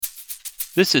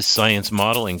This is Science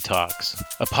Modeling Talks,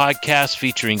 a podcast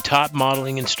featuring top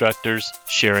modeling instructors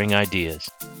sharing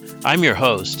ideas. I'm your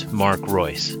host, Mark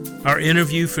Royce. Our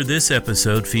interview for this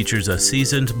episode features a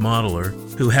seasoned modeler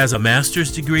who has a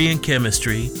master's degree in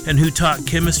chemistry and who taught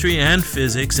chemistry and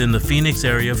physics in the Phoenix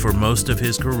area for most of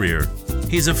his career.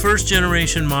 He's a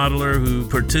first-generation modeler who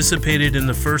participated in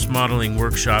the first modeling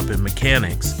workshop in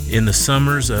mechanics in the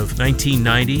summers of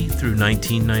 1990 through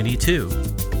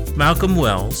 1992. Malcolm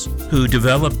Wells, who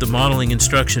developed the modeling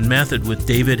instruction method with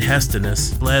David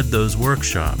Hestenes, led those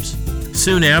workshops.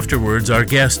 Soon afterwards, our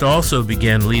guest also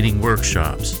began leading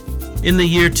workshops. In the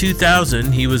year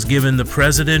 2000, he was given the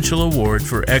Presidential Award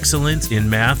for Excellence in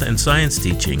Math and Science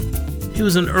Teaching. He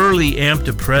was an early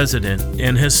AMTA president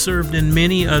and has served in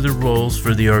many other roles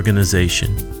for the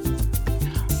organization.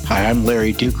 Hi, I'm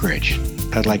Larry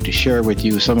Dukeridge. I'd like to share with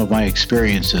you some of my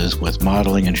experiences with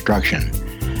modeling instruction.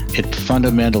 It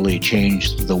fundamentally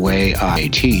changed the way I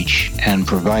teach and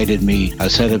provided me a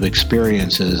set of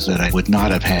experiences that I would not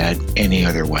have had any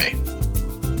other way.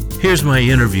 Here's my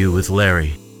interview with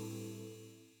Larry.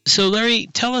 So Larry,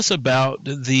 tell us about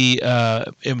the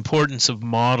importance of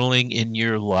modeling in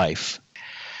your life.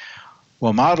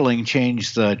 Well, modeling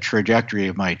changed the trajectory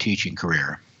of my teaching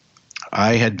career.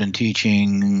 I had been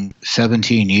teaching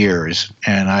 17 years,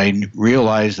 and I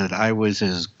realized that I was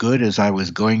as good as I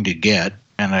was going to get,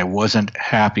 and I wasn't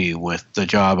happy with the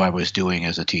job I was doing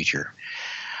as a teacher.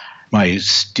 My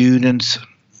students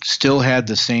still had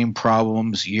the same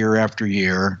problems year after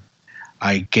year.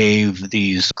 I gave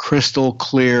these crystal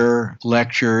clear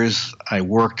lectures. I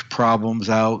worked problems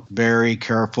out very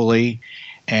carefully,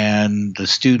 and the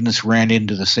students ran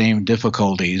into the same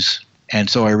difficulties. And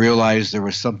so I realized there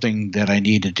was something that I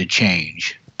needed to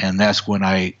change. And that's when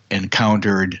I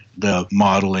encountered the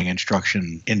modeling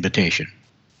instruction invitation.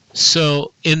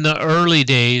 So in the early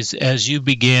days, as you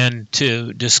began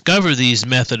to discover these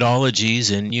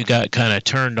methodologies and you got kind of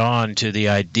turned on to the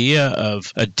idea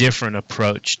of a different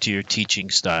approach to your teaching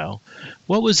style,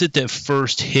 what was it that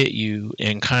first hit you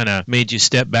and kind of made you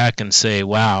step back and say,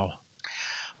 wow?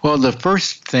 Well, the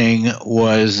first thing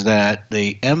was that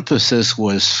the emphasis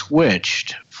was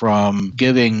switched from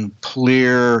giving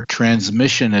clear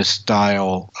transmissionist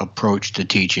style approach to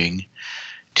teaching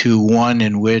to one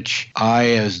in which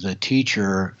I, as the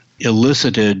teacher,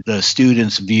 elicited the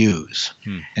students' views.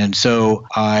 And so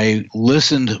I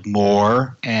listened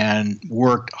more and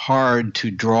worked hard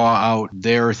to draw out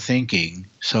their thinking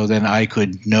so then I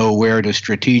could know where to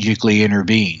strategically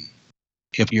intervene.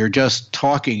 If you're just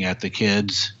talking at the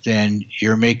kids, then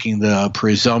you're making the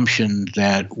presumption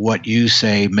that what you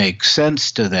say makes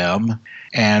sense to them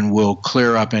and will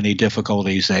clear up any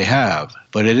difficulties they have.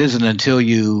 But it isn't until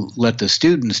you let the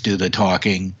students do the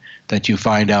talking that you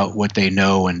find out what they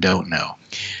know and don't know.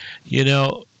 You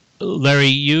know, Larry,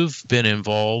 you've been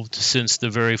involved since the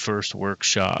very first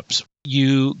workshops.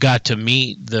 You got to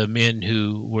meet the men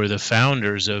who were the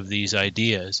founders of these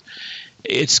ideas.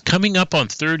 It's coming up on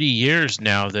 30 years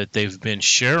now that they've been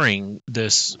sharing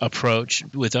this approach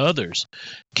with others.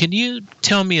 Can you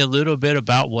tell me a little bit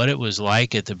about what it was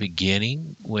like at the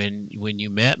beginning when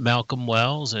you met Malcolm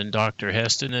Wells and Dr.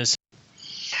 Hestenes?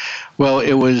 Well,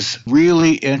 it was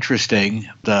really interesting,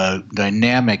 the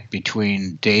dynamic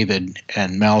between David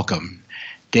and Malcolm.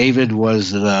 David was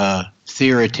the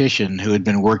theoretician who had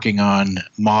been working on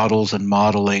models and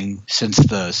modeling since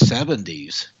the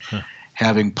 70s.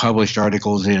 Having published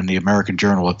articles in the American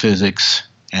Journal of Physics.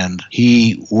 And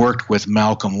he worked with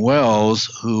Malcolm Wells,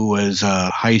 who was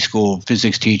a high school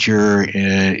physics teacher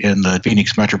in the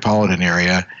Phoenix metropolitan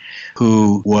area,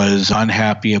 who was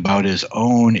unhappy about his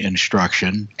own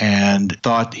instruction and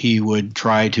thought he would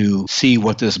try to see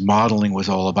what this modeling was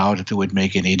all about, if it would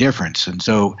make any difference. And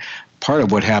so part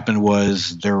of what happened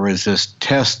was there was this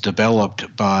test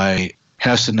developed by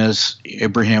Hestenes,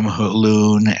 Ibrahim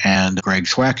Haloon, and Greg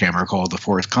Swackhammer called the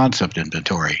Fourth Concept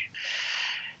Inventory.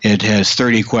 It has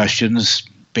 30 questions,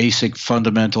 basic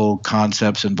fundamental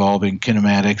concepts involving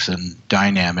kinematics and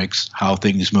dynamics, how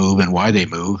things move and why they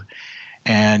move.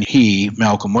 And he,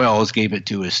 Malcolm Wells, gave it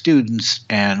to his students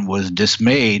and was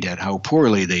dismayed at how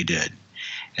poorly they did.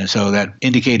 And so that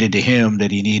indicated to him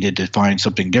that he needed to find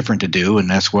something different to do, and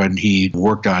that's when he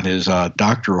worked on his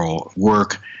doctoral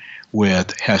work with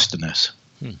Hestenes.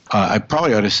 I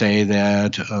probably ought to say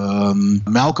that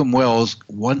Malcolm Wells,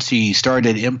 once he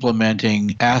started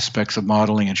implementing aspects of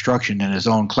modeling instruction in his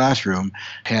own classroom,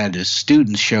 had his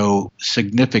students show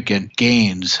significant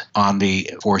gains on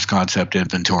the Force Concept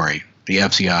Inventory, the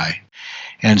FCI.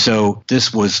 And so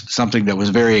this was something that was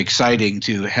very exciting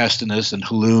to Hestenes and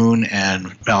Haloon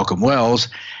and Malcolm Wells.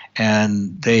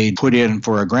 And they put in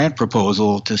for a grant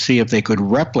proposal to see if they could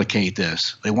replicate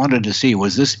this. They wanted to see,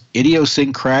 was this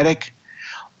idiosyncratic,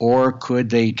 or could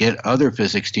they get other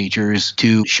physics teachers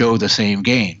to show the same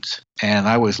gains? And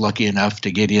I was lucky enough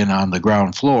to get in on the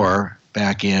ground floor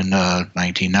back in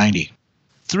 1990.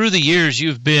 Through the years,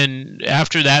 you've been,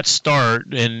 after that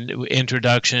start and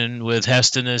introduction with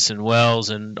Hestinus and Wells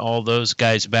and all those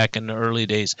guys back in the early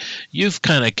days, you've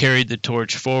kind of carried the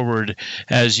torch forward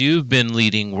as you've been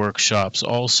leading workshops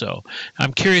also.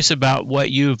 I'm curious about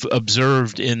what you've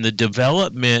observed in the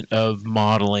development of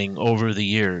modeling over the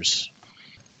years.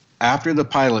 After the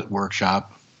pilot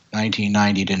workshop,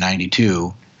 1990 to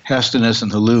 92, Hestinus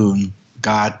and Halloun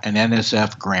got an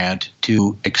NSF grant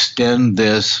to extend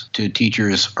this to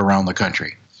teachers around the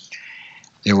country.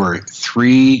 There were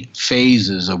 3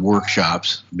 phases of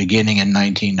workshops beginning in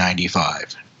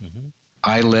 1995. Mm-hmm.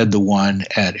 I led the one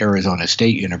at Arizona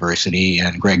State University,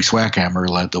 and Greg Swackhammer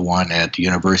led the one at the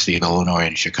University of Illinois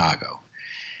in Chicago.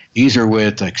 These are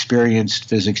with experienced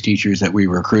physics teachers that we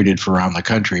recruited from around the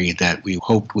country that we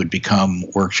hoped would become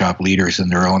workshop leaders in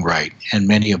their own right, and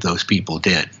many of those people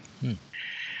did.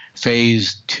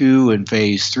 Phase 2 and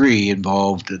Phase 3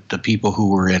 involved the people who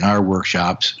were in our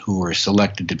workshops who were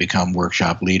selected to become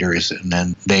workshop leaders, and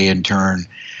then they in turn,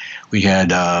 we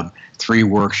had 3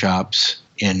 workshops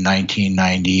in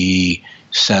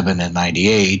 1997 and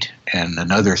 98, and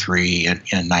another 3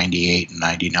 in 98 and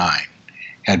 99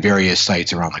 at various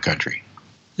sites around the country.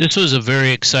 This was a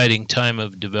very exciting time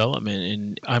of development,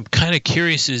 and I'm kind of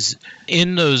curious, is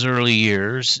in those early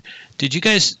years, did you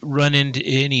guys run into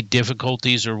any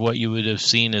difficulties or what you would have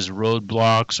seen as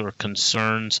roadblocks or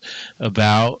concerns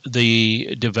about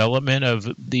the development of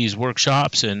these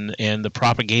workshops and the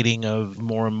propagating of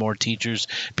more and more teachers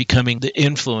becoming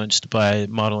influenced by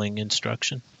modeling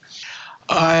instruction?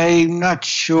 I'm not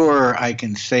sure I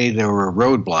can say there were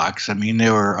roadblocks. I mean,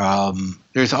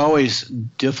 there's always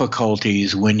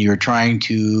difficulties when you're trying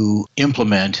to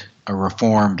implement a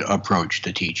reformed approach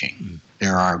to teaching. Mm.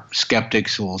 There are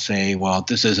skeptics who will say, well,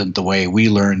 this isn't the way we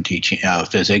learn teaching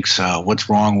physics. What's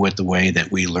wrong with the way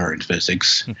that we learned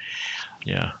physics?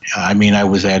 Yeah. I mean, I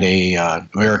was at a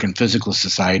American Physical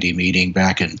Society meeting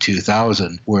back in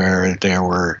 2000 where there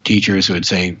were teachers who would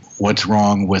say, what's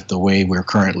wrong with the way we're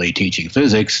currently teaching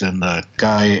physics? And the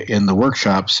guy in the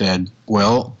workshop said,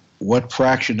 well, what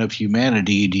fraction of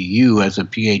humanity do you as a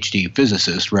PhD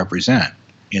physicist represent?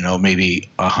 You know, maybe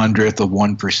 1/100 of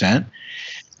 1%.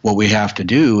 What we have to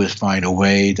do is find a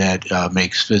way that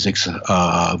makes physics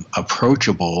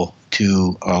approachable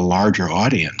to a larger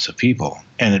audience of people.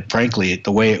 And frankly,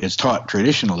 the way it's taught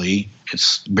traditionally,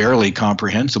 it's barely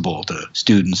comprehensible to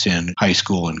students in high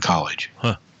school and college.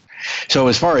 Huh. So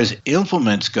as far as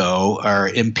implements go, or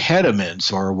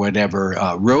impediments or whatever,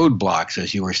 roadblocks,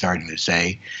 as you were starting to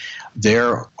say,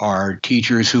 there are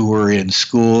teachers who were in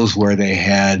schools where they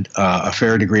had a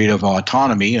fair degree of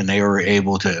autonomy and they were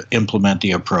able to implement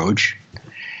the approach.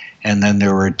 And then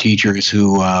there were teachers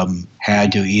who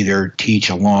had to either teach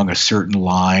along a certain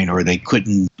line or they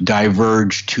couldn't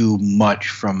diverge too much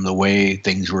from the way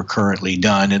things were currently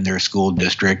done in their school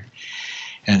district.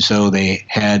 And so they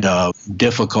had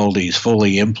difficulties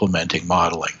fully implementing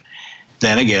modeling.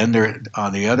 Then again,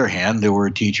 on the other hand, there were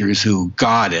teachers who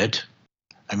got it.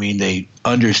 I mean, they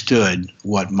understood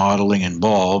what modeling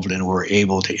involved and were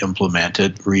able to implement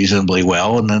it reasonably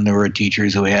well. And then there were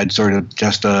teachers who had sort of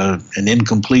just an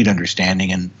incomplete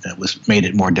understanding, and that made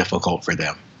it more difficult for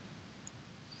them.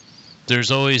 There's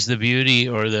always the beauty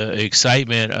or the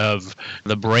excitement of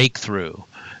the breakthrough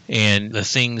and the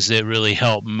things that really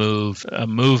help move a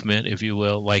movement, if you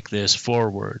will, like this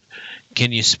forward.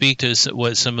 Can you speak to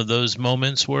what some of those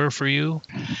moments were for you?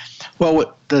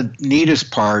 Well, the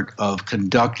neatest part of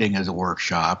conducting as a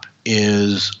workshop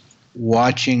is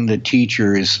watching the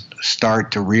teachers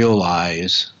start to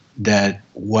realize that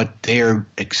what they're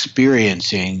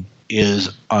experiencing is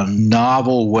a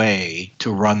novel way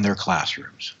to run their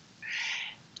classrooms.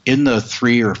 In the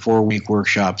 3 or 4 week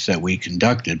workshops that we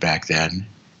conducted back then,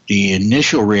 the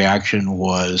initial reaction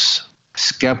was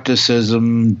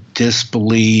skepticism,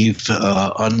 disbelief,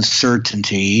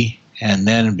 uncertainty, and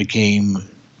then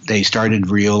they started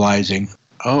realizing,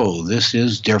 oh, this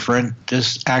is different.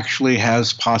 This actually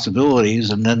has possibilities.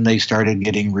 And then they started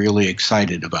getting really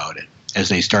excited about it as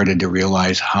they started to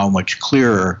realize how much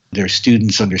clearer their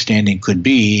students' understanding could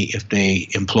be if they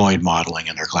employed modeling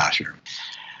in their classroom.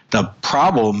 The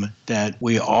problem that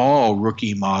we all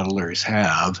rookie modelers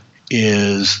have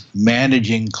is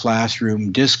managing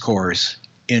classroom discourse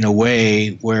in a way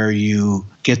where you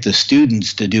get the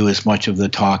students to do as much of the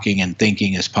talking and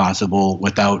thinking as possible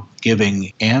without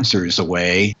giving answers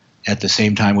away. at the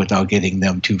same time without getting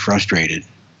them too frustrated.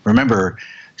 Remember,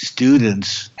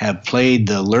 students have played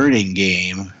the learning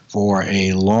game for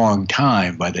a long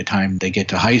time by the time they get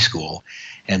to high school,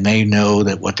 and they know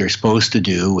that what they're supposed to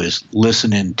do is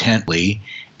listen intently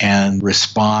and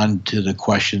respond to the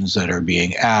questions that are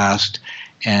being asked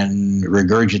and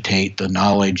regurgitate the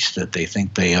knowledge that they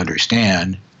think they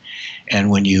understand. And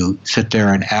when you sit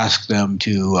there and ask them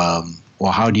to,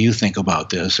 well, how do you think about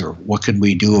this? Or what can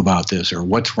we do about this? Or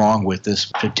what's wrong with this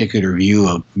particular view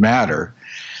of matter?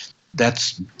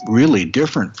 That's really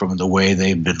different from the way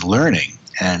they've been learning.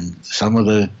 And some of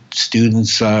the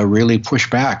students really push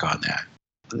back on that.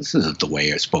 This isn't the way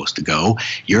it's supposed to go.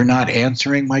 You're not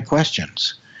answering my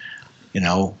questions.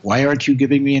 Why aren't you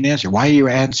giving me an answer? Why are you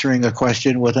answering a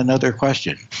question with another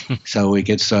question? So it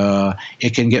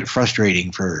can get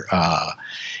frustrating for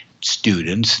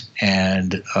students,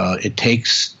 and it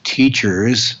takes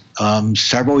teachers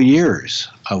several years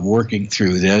of working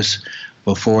through this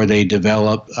before they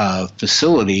develop a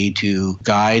facility to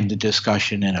guide the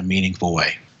discussion in a meaningful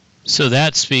way. So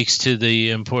that speaks to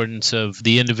the importance of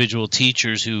the individual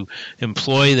teachers who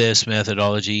employ this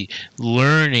methodology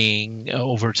learning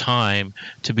over time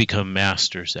to become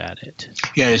masters at it.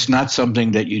 Yeah, it's not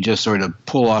something that you just sort of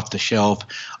pull off the shelf,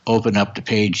 open up to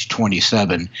page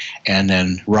 27, and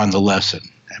then run the lesson.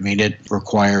 I mean, it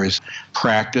requires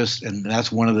practice, and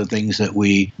that's one of the things that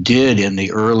we did in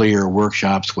the earlier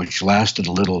workshops, which lasted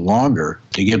a little longer,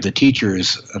 to give the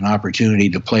teachers an opportunity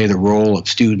to play the role of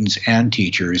students and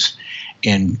teachers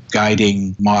in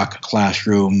guiding mock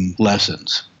classroom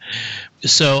lessons.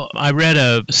 So I read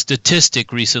a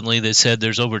statistic recently that said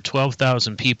there's over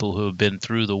 12,000 people who have been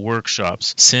through the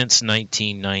workshops since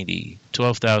 1990,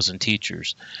 12,000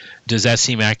 teachers. Does that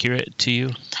seem accurate to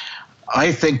you?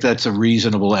 I think that's a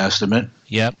reasonable estimate.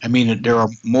 Yep. I mean, there are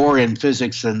more in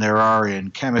physics than there are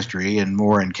in chemistry, and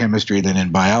more in chemistry than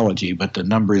in biology, but the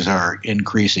numbers are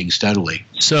increasing steadily.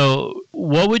 So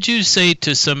what would you say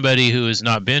to somebody who has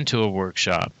not been to a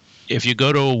workshop? If you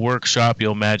go to a workshop,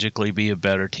 you'll magically be a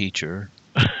better teacher.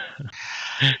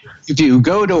 If you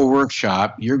go to a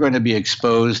workshop, you're going to be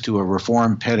exposed to a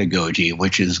reformed pedagogy,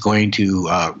 which is going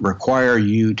to require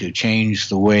you to change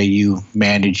the way you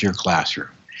manage your classroom.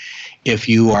 If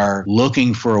you are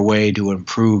looking for a way to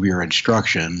improve your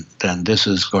instruction, then this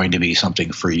is going to be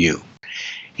something for you.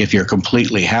 If you're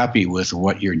completely happy with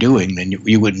what you're doing, then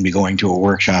you wouldn't be going to a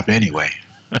workshop anyway.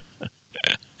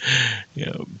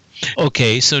 Yeah.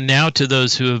 Okay, so now to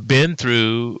those who have been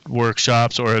through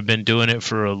workshops or have been doing it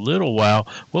for a little while,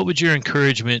 what would your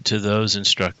encouragement to those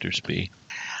instructors be?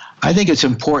 I think it's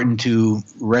important to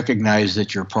recognize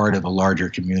that you're part of a larger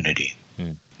community.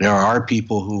 There are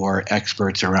people who are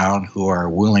experts around who are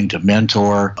willing to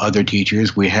mentor other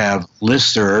teachers. We have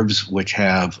listservs, which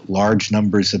have large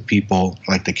numbers of people,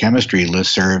 like the chemistry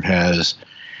listserv has,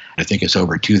 I think it's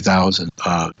over 2,000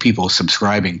 people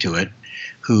subscribing to it,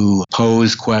 who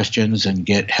pose questions and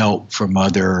get help from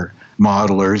other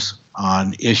modelers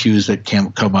on issues that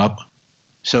can come up.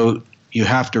 So you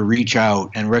have to reach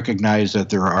out and recognize that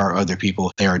there are other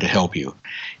people there to help you.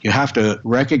 You have to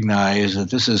recognize that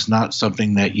this is not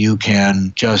something that you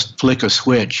can just flick a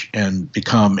switch and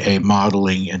become a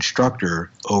modeling instructor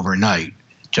overnight.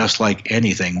 Just like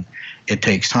anything, it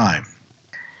takes time.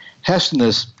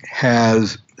 Hestinus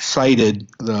has cited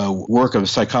the work of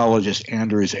psychologist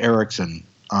Anders Ericsson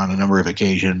on a number of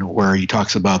occasions where he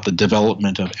talks about the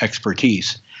development of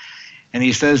expertise. And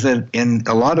he says that in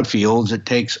a lot of fields, it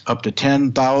takes up to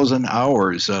 10,000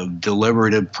 hours of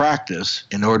deliberative practice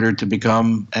in order to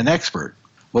become an expert.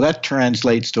 Well, that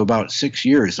translates to about 6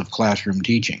 years of classroom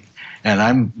teaching. And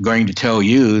I'm going to tell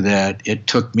you that it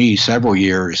took me several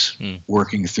years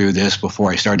working through this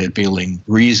before I started feeling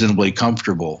reasonably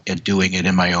comfortable at doing it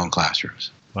in my own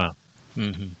classrooms. Wow.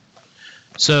 Mm-hmm.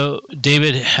 So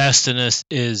David Hestinus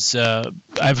is,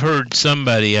 I've heard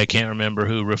somebody, I can't remember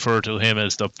who, refer to him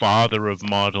as the father of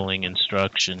modeling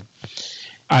instruction.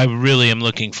 I really am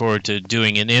looking forward to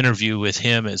doing an interview with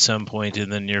him at some point in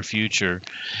the near future.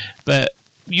 But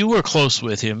you were close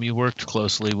with him, you worked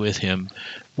closely with him.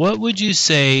 What would you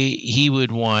say he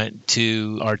would want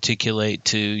to articulate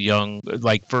to young,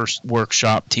 like first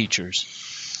workshop teachers?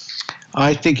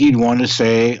 I think he'd want to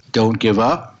say, don't give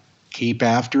up. Keep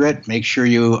after it. Make sure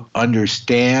you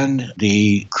understand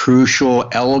the crucial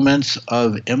elements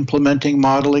of implementing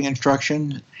modeling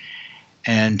instruction.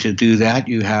 And to do that,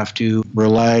 you have to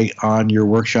rely on your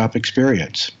workshop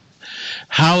experience.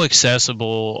 How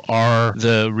accessible are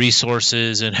the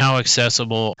resources, and how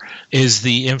accessible is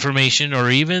the information, or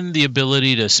even the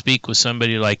ability to speak with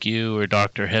somebody like you or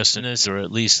Dr. Hestenes, or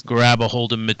at least grab a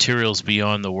hold of materials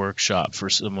beyond the workshop for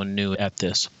someone new at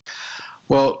this?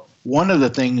 Well, one of the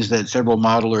things that several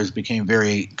modelers became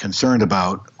very concerned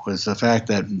about was the fact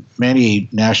that many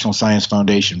National Science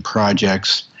Foundation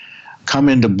projects come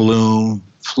into bloom,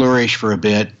 flourish for a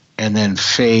bit, and then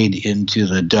fade into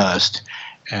the dust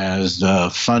as the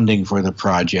funding for the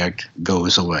project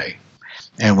goes away.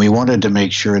 And we wanted to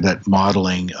make sure that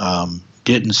modeling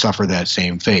didn't suffer that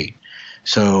same fate.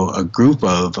 So a group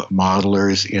of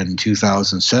modelers in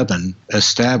 2007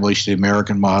 established the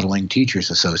American Modeling Teachers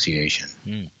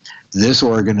Association. This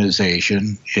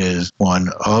organization is one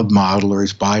of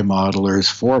modelers, by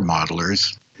modelers, for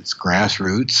modelers. It's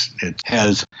grassroots. It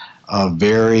has a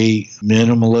very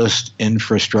minimalist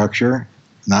infrastructure,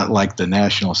 not like the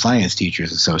National Science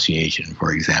Teachers Association,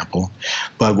 for example.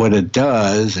 But what it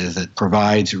does is it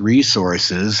provides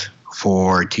resources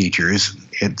for teachers.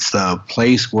 It's a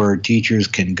place where teachers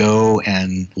can go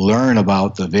and learn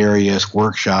about the various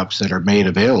workshops that are made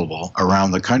available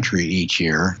around the country each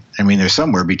year. I mean, there's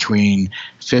somewhere between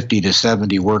 50 to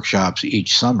 70 workshops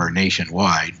each summer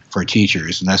nationwide for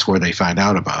teachers, and that's where they find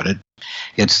out about it.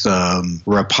 It's the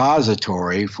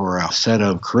repository for a set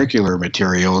of curricular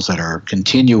materials that are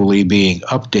continually being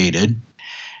updated.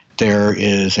 There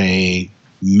is a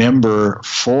member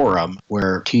forum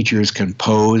where teachers can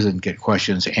pose and get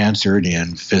questions answered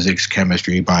in physics,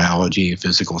 chemistry, biology,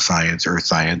 physical science, earth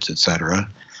science, etc.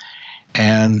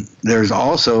 And there's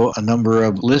also a number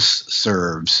of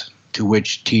listservs to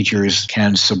which teachers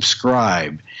can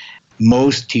subscribe.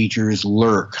 Most teachers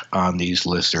lurk on these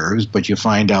listservs, but you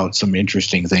find out some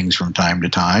interesting things from time to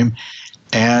time,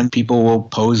 and people will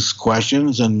pose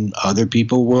questions and other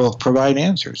people will provide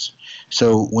answers.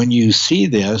 So when you see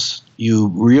this, you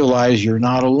realize you're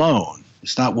not alone.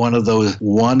 It's not one of those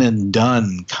one and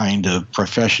done kind of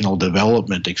professional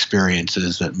development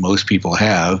experiences that most people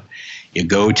have. You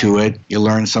go to it, you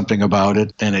learn something about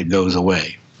it, then it goes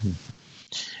away.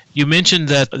 You mentioned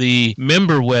that the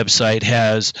member website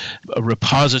has a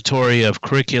repository of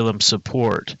curriculum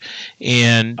support,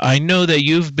 and I know that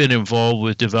you've been involved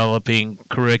with developing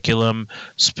curriculum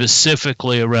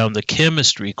specifically around the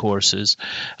chemistry courses.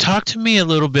 Talk to me a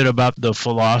little bit about the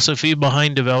philosophy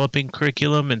behind developing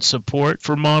curriculum and support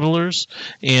for modelers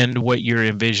and what you're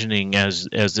envisioning as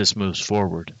this moves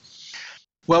forward.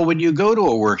 Well, when you go to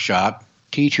a workshop,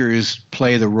 teachers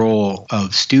play the role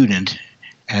of student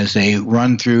as they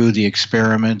run through the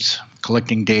experiments,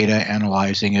 collecting data,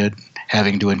 analyzing it,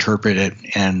 having to interpret it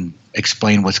and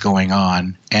explain what's going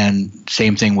on. And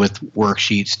same thing with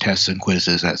worksheets, tests, and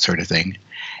quizzes, that sort of thing.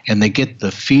 And they get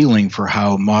the feeling for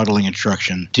how modeling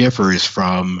instruction differs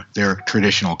from their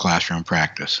traditional classroom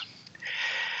practice.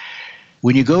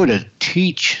 When you go to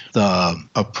teach the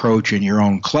approach in your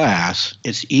own class,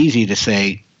 it's easy to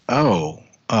say, gosh,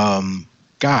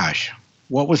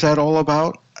 what was that all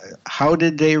about? How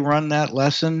did they run that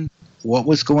lesson? What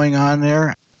was going on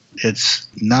there? It's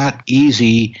not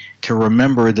easy to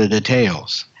remember the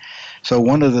details. So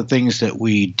one of the things that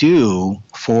we do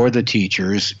for the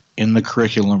teachers in the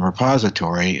curriculum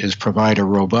repository is provide a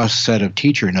robust set of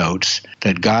teacher notes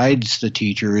that guides the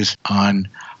teachers on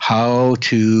how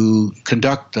to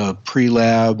conduct the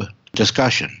pre-lab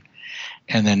discussion,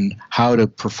 and then how to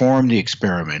perform the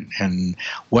experiment, and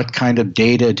what kind of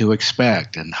data to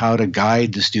expect, and how to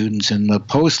guide the students in the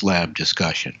post-lab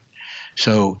discussion.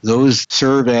 So those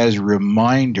serve as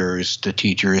reminders to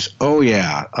teachers,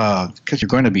 because you're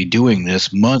going to be doing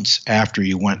this months after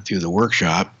you went through the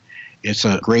workshop. It's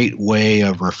a great way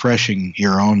of refreshing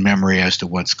your own memory as to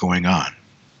what's going on.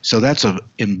 So that's an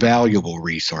invaluable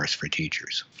resource for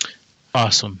teachers.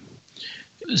 Awesome.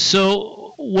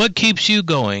 So what keeps you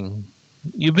going?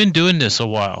 You've been doing this a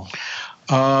while.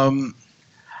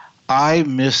 I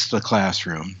miss the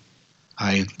classroom.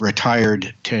 I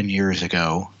retired 10 years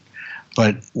ago,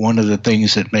 but one of the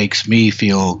things that makes me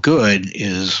feel good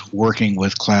is working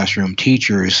with classroom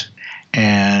teachers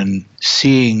and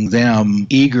seeing them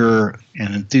eager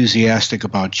and enthusiastic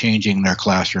about changing their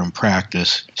classroom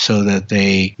practice so that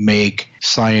they make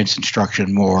science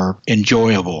instruction more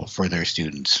enjoyable for their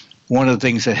students. One of the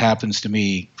things that happens to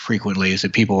me frequently is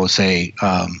that people will say,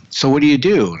 so what do you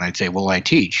do? And I'd say, well, I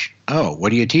teach. Oh, what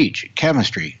do you teach?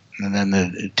 Chemistry. And then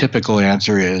the typical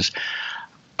answer is,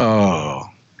 oh.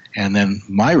 And then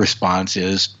my response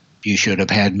is, you should have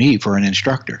had me for an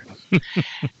instructor.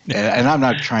 And I'm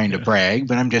not trying to brag,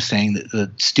 but I'm just saying that the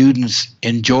students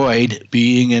enjoyed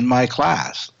being in my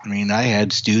class. I mean, I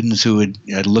had students who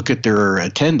would look at their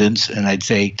attendance and I'd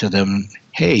say to them,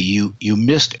 hey, you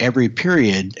missed every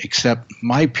period except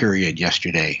my period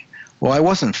yesterday. Well, I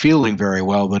wasn't feeling very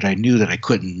well, but I knew that I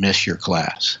couldn't miss your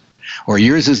class. Or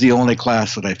yours is the only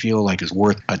class that I feel like is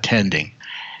worth attending.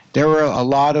 There were a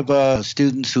lot of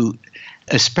students who,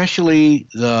 especially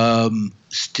the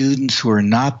students who are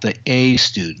not the A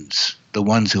students, the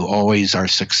ones who always are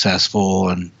successful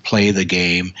and play the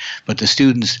game, but the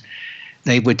students,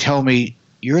 they would tell me,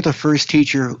 you're the first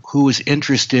teacher who was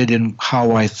interested in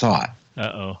how I thought.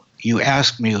 Uh-oh. You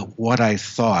asked me what I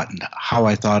thought and how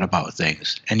I thought about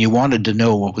things, and you wanted to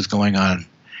know what was going on.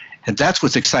 And that's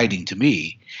what's exciting to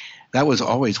me. That was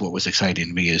always what was exciting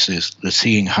to me, is the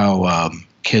seeing how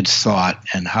kids thought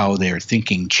and how their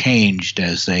thinking changed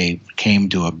as they came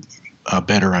to a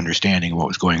better understanding of what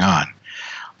was going on.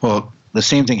 Well, the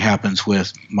same thing happens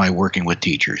with my working with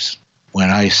teachers. When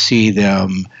I see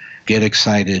them get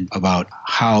excited about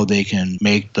how they can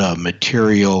make the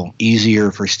material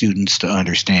easier for students to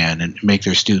understand and make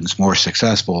their students more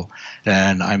successful,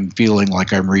 then I'm feeling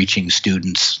like I'm reaching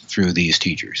students through these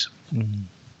teachers. Mm-hmm.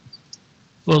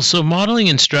 Well, so modeling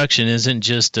instruction isn't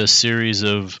just a series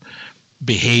of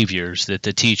behaviors that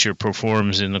the teacher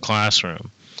performs in the classroom.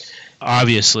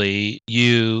 Obviously,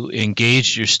 you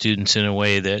engaged your students in a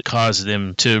way that caused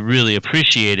them to really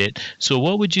appreciate it. So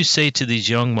what would you say to these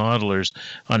young modelers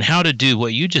on how to do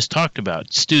what you just talked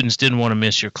about? Students didn't want to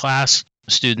miss your class.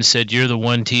 Students said, you're the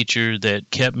one teacher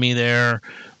that kept me there.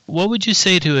 What would you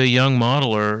say to a young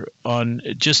modeler on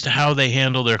just how they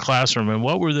handle their classroom, and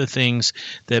what were the things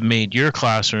that made your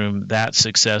classroom that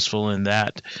successful and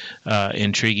that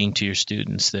intriguing to your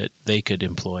students that they could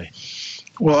employ?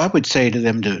 Well, I would say to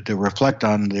them to reflect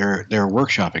on their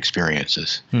workshop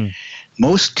experiences.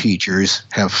 Most teachers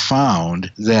have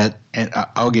found that, and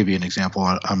I'll give you an example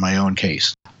on my own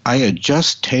case. I had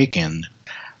just taken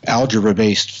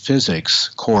algebra-based physics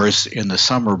course in the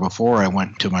summer before I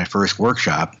went to my first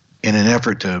workshop in an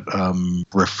effort to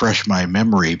refresh my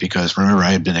memory, because remember,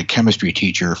 I had been a chemistry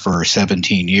teacher for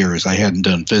 17 years. I hadn't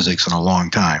done physics in a long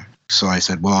time. So I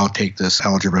said, well, I'll take this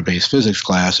algebra-based physics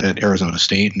class at Arizona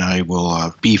State and I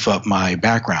will beef up my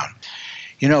background.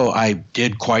 You know, I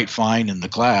did quite fine in the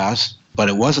class, but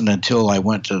it wasn't until I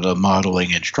went to the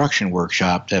modeling instruction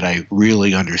workshop that I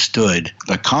really understood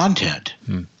the content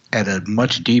at a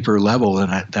much deeper level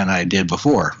than I did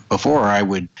before. Before, I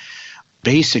would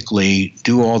basically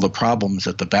do all the problems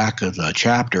at the back of the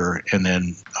chapter and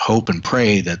then hope and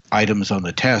pray that items on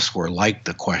the test were like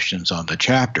the questions on the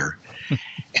chapter.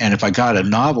 And if I got a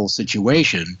novel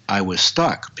situation, I was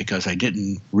stuck because I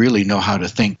didn't really know how to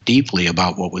think deeply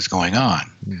about what was going on.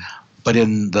 But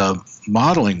in the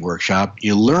modeling workshop,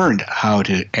 you learned how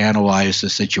to analyze the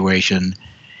situation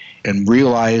and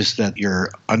realize that your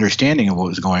understanding of what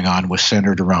was going on was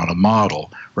centered around a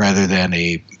model rather than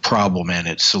a problem and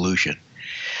its solution.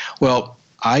 Well,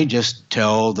 I just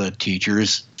tell the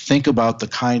teachers, think about the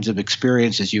kinds of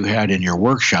experiences you had in your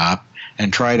workshop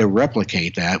and try to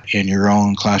replicate that in your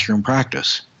own classroom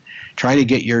practice. Try to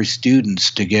get your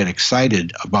students to get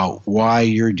excited about why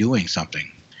you're doing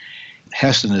something.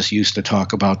 Hestinus used to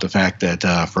talk about the fact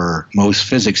that for most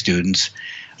physics students,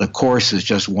 the course is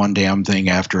just one damn thing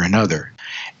after another.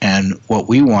 And what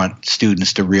we want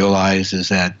students to realize is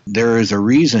that there is a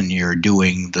reason you're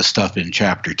doing the stuff in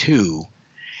Chapter 2.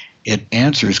 It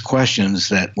answers questions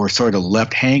that were sort of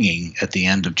left hanging at the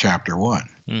end of Chapter 1,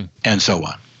 and so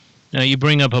on. Now, you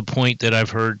bring up a point that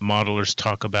I've heard modelers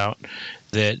talk about,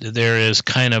 that there is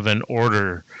kind of an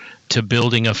order to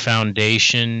building a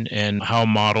foundation and how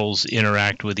models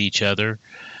interact with each other.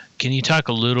 Can you talk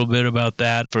a little bit about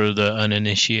that for the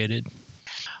uninitiated?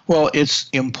 Well, it's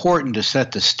important to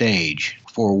set the stage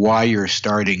for why you're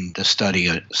starting to study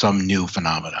some new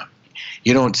phenomena.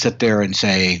 You don't sit there and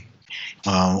say,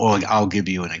 well, I'll give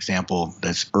you an example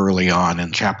that's early on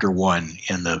in Chapter 1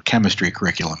 in the chemistry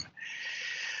curriculum.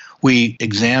 We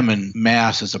examine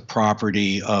mass as a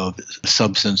property of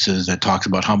substances that talks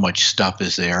about how much stuff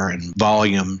is there, and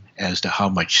volume as to how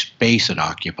much space it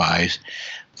occupies.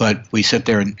 But we sit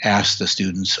there and ask the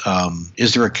students,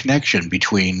 is there a connection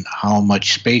between how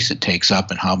much space it takes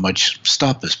up and how much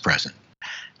stuff is present?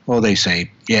 Well, they say,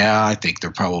 yeah, I think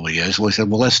there probably is. We said,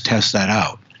 well, let's test that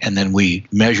out. And then we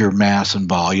measure mass and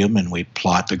volume, and we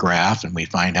plot the graph, and we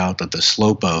find out that the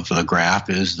slope of the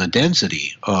graph is the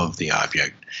density of the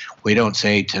object. We don't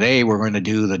say, today we're going to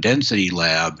do the density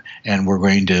lab, and we're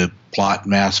going to plot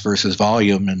mass versus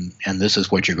volume, and this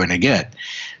is what you're going to get.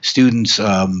 Students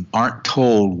aren't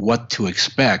told what to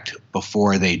expect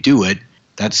before they do it.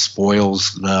 That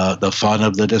spoils the fun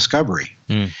of the discovery.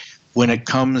 When it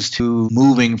comes to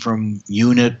moving from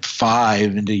Unit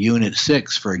 5 into Unit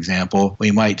 6, for example,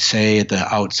 we might say at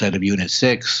the outset of Unit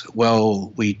 6,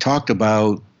 well, we talked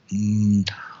about,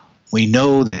 we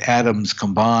know that atoms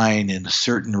combine in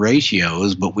certain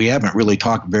ratios, but we haven't really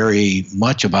talked very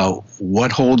much about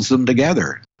what holds them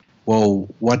together. Well,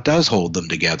 what does hold them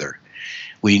together?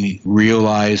 We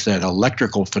realize that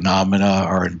electrical phenomena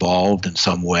are involved in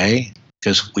some way,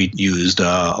 because we used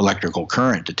electrical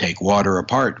current to take water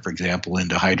apart, for example,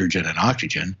 into hydrogen and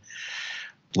oxygen.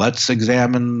 Let's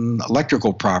examine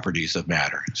electrical properties of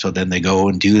matter. So then they go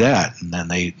and do that, and then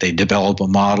they develop a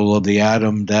model of the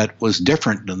atom that was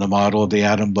different than the model of the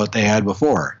atom but they had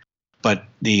before. But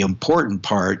the important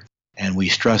part, and we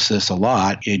stress this a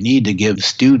lot, you need to give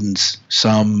students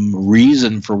some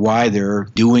reason for why they're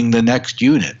doing the next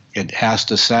unit. It has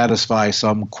to satisfy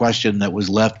some question that was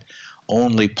left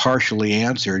only partially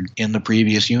answered in the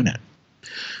previous unit.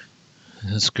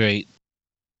 That's great.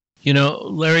 You know,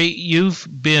 Larry, you've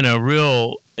been a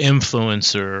real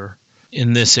influencer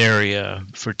in this area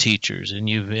for teachers, and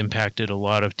you've impacted a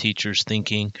lot of teachers'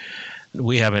 thinking.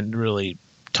 We haven't really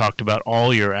talked about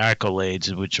all your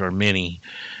accolades, which are many,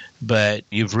 but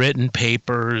you've written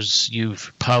papers,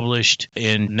 you've published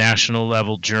in national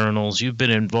level journals, you've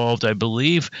been involved, I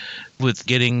believe, with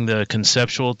getting the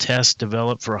conceptual test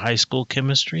developed for high school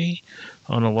chemistry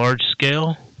on a large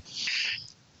scale.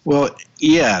 Well,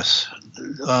 yes.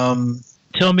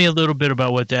 Tell me a little bit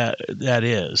about what that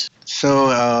is.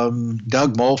 So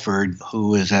Doug Mulford, who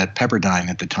was at Pepperdine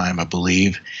at the time, I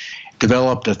believe,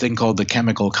 developed a thing called the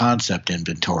Chemical Concept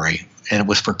Inventory, and it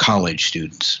was for college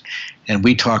students. And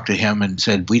we talked to him and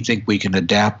said, we think we can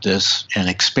adapt this and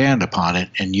expand upon it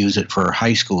and use it for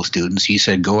high school students. He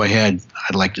said, go ahead,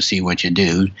 I'd like to see what you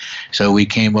do. So we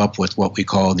came up with what we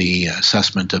call the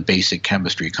Assessment of Basic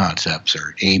Chemistry Concepts,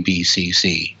 or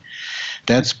ABCC.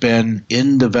 That's been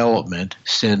in development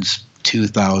since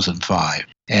 2005.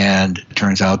 And it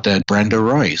turns out that Brenda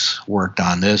Royce worked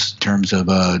on this in terms of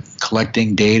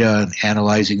collecting data and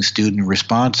analyzing student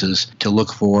responses to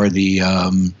look for the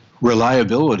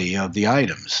reliability of the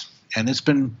items. And it's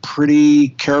been pretty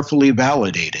carefully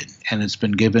validated, and it's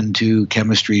been given to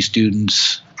chemistry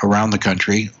students around the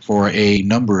country for a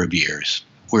number of years.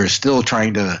 We're still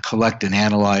trying to collect and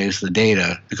analyze the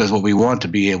data, because what we want to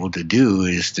be able to do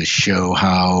is to show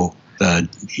how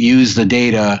use the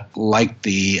data like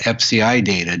the FCI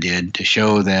data did to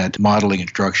show that modeling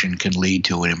instruction can lead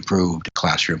to an improved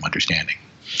classroom understanding.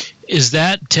 Is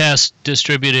that test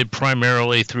distributed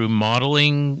primarily through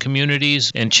modeling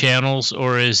communities and channels,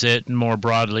 or is it more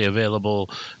broadly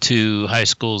available to high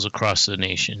schools across the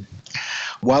nation?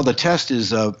 While the test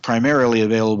is primarily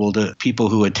available to people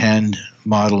who attend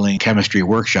modeling chemistry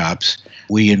workshops,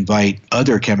 we invite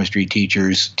other chemistry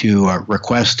teachers to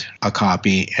request a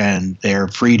copy, and they're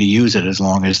free to use it as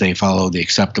long as they follow the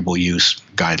acceptable use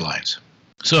guidelines.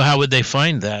 So how would they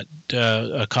find that,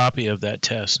 a copy of that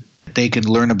test? They can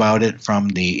learn about it from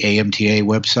the AMTA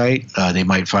website. They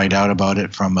might find out about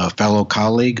it from a fellow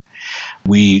colleague.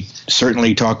 We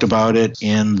certainly talked about it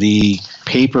in the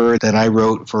paper that I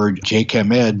wrote for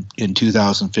JChem Ed in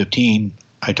 2015.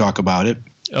 I talk about it.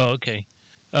 Oh, okay.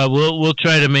 We'll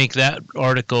try to make that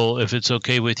article, if it's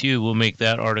okay with you, we'll make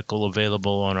that article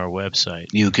available on our website.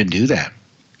 You can do that.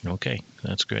 Okay,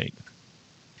 that's great.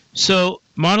 So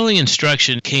modeling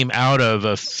instruction came out of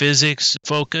a physics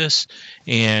focus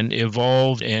and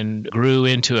evolved and grew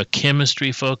into a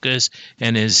chemistry focus,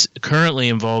 and is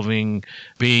currently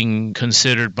being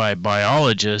considered by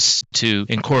biologists to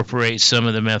incorporate some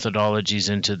of the methodologies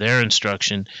into their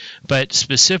instruction. But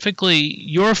specifically,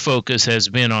 your focus has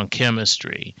been on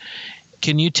chemistry.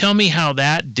 Can you tell me how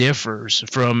that differs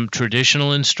from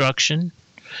traditional instruction,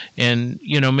 and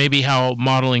maybe how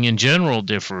modeling in general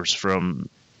differs from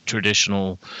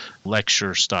traditional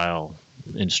lecture style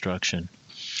instruction?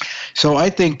 So I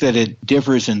think that it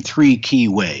differs in three key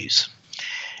ways.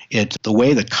 It's the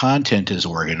way the content is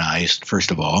organized,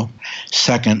 first of all.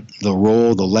 Second, the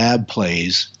role the lab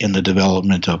plays in the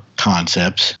development of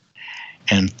concepts.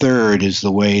 And third is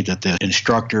the way that the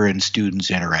instructor and students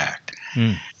interact.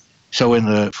 So in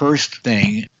the first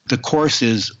thing, the course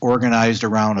is organized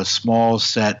around a small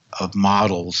set of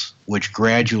models which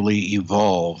gradually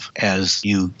evolve as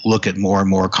you look at more and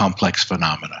more complex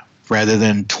phenomena. Rather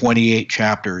than 28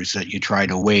 chapters that you try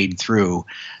to wade through,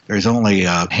 there's only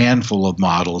a handful of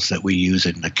models that we use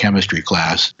in the chemistry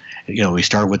class. We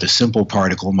start with a simple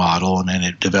particle model, and then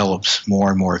it develops more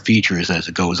and more features as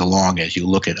it goes along as you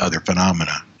look at other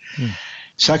phenomena.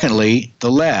 Secondly,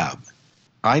 the lab.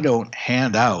 I don't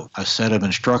hand out a set of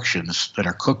instructions that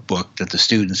are cookbook that the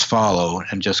students follow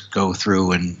and just go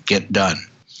through and get done.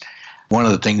 One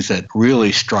of the things that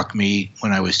really struck me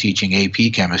when I was teaching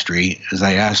AP chemistry is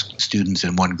I asked students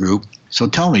in one group, so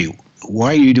tell me, why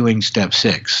are you doing step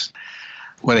 6?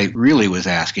 What I really was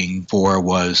asking for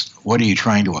was, what are you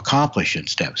trying to accomplish in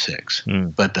step 6?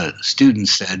 But the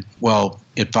students said, well,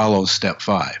 it follows step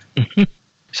 5.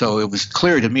 So it was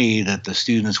clear to me that the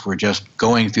students were just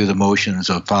going through the motions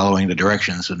of following the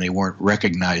directions, and they weren't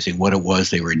recognizing what it was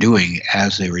they were doing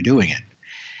as they were doing it.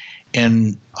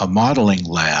 In a modeling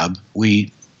lab,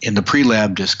 in the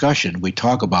pre-lab discussion, we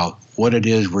talk about what it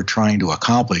is we're trying to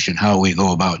accomplish and how we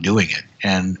go about doing it.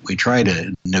 And we try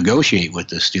to negotiate with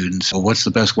the students, so what's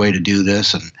the best way to do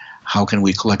this, and how can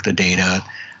we collect the data?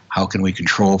 How can we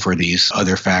control for these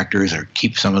other factors or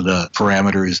keep some of the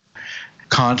parameters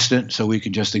constant so we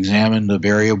can just examine the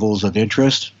variables of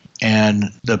interest?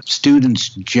 And the students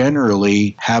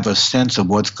generally have a sense of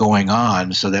what's going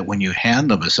on so that when you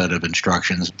hand them a set of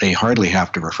instructions, they hardly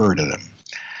have to refer to them.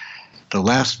 The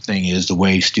last thing is the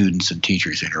way students and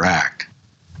teachers interact.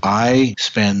 I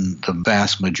spend the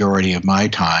vast majority of my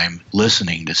time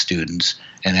listening to students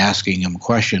and asking them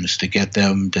questions to get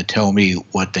them to tell me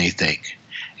what they think.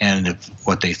 And if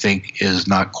what they think is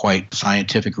not quite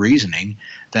scientific reasoning,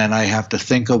 then I have to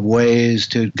think of ways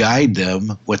to guide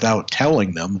them without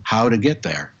telling them how to get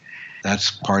there. That's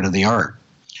part of the art.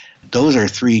 Those are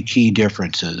 3 key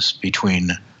differences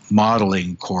between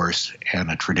modeling course and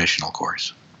a traditional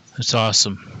course. That's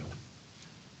awesome.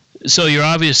 So you're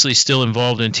obviously still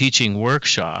involved in teaching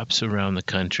workshops around the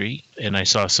country, and I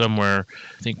saw somewhere,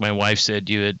 I think my wife said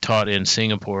you had taught in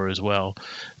Singapore as well.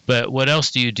 But what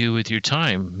else do you do with your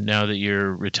time now that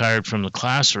you're retired from the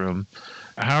classroom?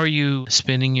 How are you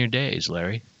spending your days,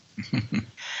 Larry?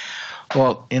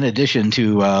 Well, in addition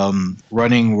to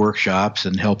running workshops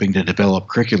and helping to develop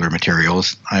curricular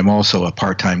materials, I'm also a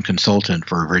part-time consultant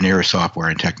for Vernier Software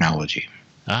and Technology.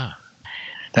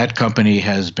 That company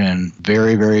has been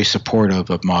very, very supportive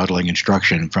of modeling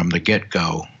instruction from the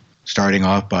get-go, starting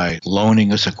off by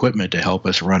loaning us equipment to help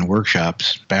us run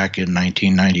workshops back in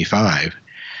 1995.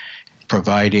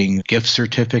 Providing gift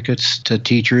certificates to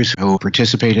teachers who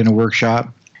participate in a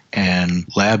workshop, and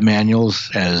lab manuals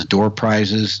as door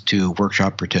prizes to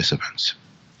workshop participants.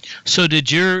 So did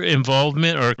your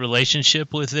involvement or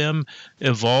relationship with them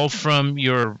evolve from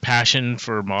your passion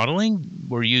for modeling?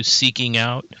 Were you seeking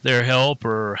out their help,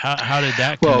 or how did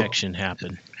that connection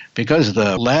happen? Because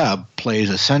the lab plays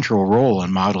a central role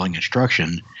in modeling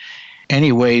instruction,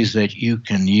 any ways that you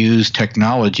can use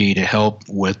technology to help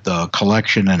with the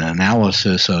collection and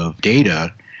analysis of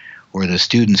data where the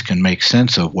students can make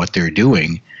sense of what they're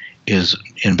doing is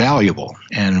invaluable.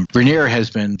 And Vernier has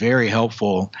been very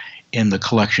helpful in the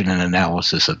collection and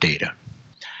analysis of data.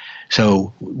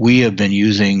 So we have been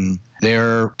using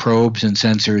their probes and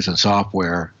sensors and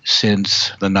software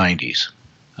since the 90s.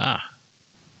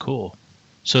 Cool.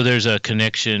 So there's a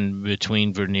connection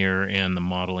between Vernier and the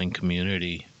modeling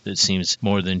community that seems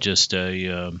more than just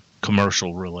a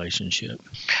commercial relationship.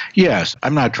 Yes,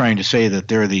 I'm not trying to say that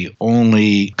they're the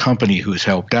only company who's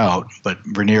helped out, but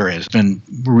Vernier has been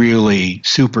really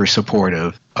super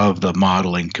supportive of the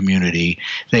modeling community.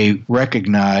 They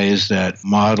recognize that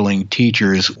modeling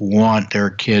teachers want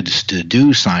their kids to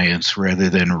do science rather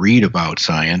than read about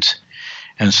science.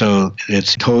 And so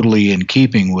it's totally in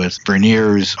keeping with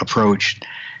Vernier's approach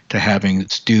to having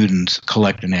students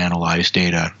collect and analyze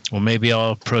data. Well, maybe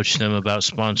I'll approach them about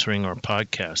sponsoring our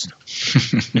podcast.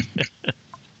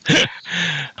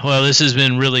 Well, this has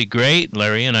been really great,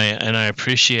 Larry, and I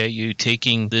appreciate you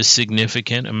taking this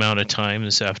significant amount of time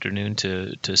this afternoon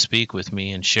to speak with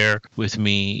me and share with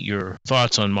me your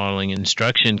thoughts on modeling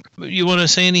instruction. You want to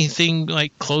say anything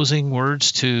like closing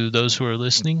words to those who are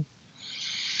listening?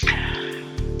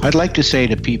 I'd like to say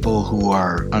to people who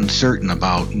are uncertain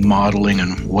about modeling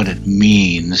and what it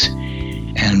means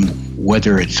and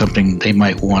whether it's something they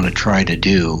might want to try to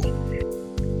do,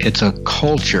 it's a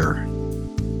culture,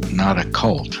 not a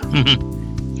cult.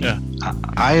 Yeah.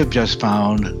 I have just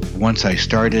found, once I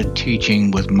started teaching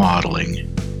with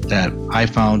modeling, that I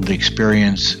found the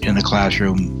experience in the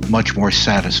classroom much more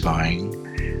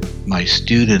satisfying. My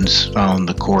students found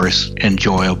the course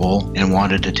enjoyable and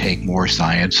wanted to take more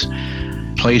science.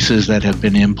 Places that have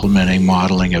been implementing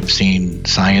modeling have seen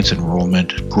science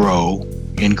enrollment grow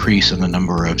increase in the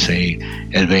number of, say,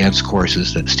 advanced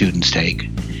courses that students take.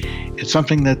 It's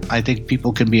something that I think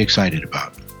people can be excited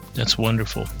about. That's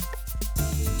wonderful.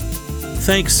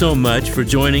 Thanks so much for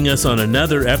joining us on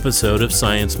another episode of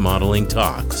Science Modeling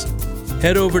Talks.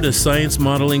 Head over to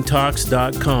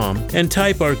sciencemodelingtalks.com and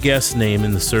type our guest name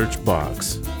in the search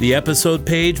box. The episode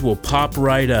page will pop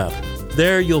right up.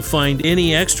 There you'll find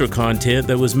any extra content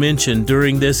that was mentioned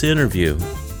during this interview.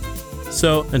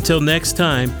 So until next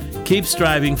time, keep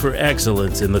striving for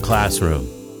excellence in the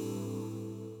classroom.